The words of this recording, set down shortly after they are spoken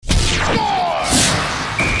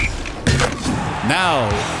Now,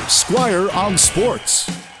 Squire on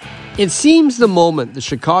Sports. It seems the moment the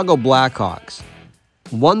Chicago Blackhawks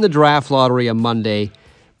won the draft lottery on Monday,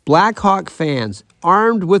 Blackhawk fans,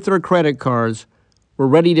 armed with their credit cards, were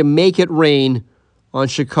ready to make it rain on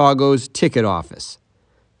Chicago's ticket office.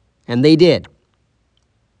 And they did.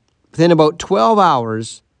 Within about 12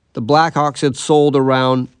 hours, the Blackhawks had sold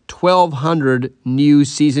around 1,200 new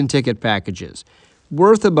season ticket packages,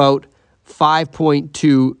 worth about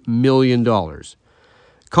 $5.2 million.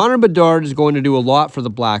 Connor Bedard is going to do a lot for the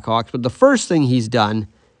Blackhawks, but the first thing he's done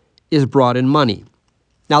is brought in money.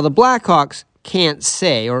 Now, the Blackhawks can't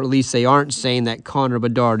say, or at least they aren't saying, that Connor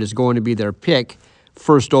Bedard is going to be their pick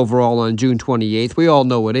first overall on June 28th. We all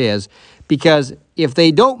know it is, because if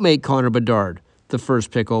they don't make Connor Bedard the first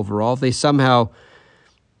pick overall, if they somehow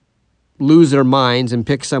lose their minds and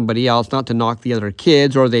pick somebody else, not to knock the other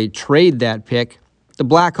kids, or they trade that pick, the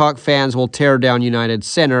Blackhawk fans will tear down United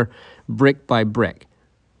Center brick by brick.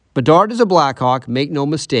 Bedard is a Blackhawk, make no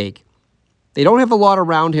mistake. They don't have a lot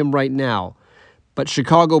around him right now, but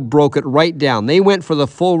Chicago broke it right down. They went for the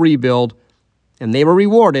full rebuild, and they were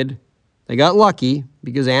rewarded. They got lucky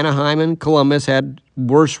because Anaheim and Columbus had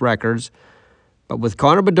worse records. But with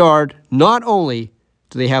Connor Bedard, not only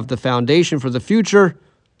do they have the foundation for the future,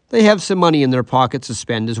 they have some money in their pocket to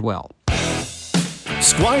spend as well.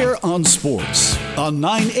 Squire on Sports on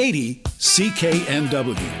 980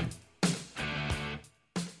 CKNW.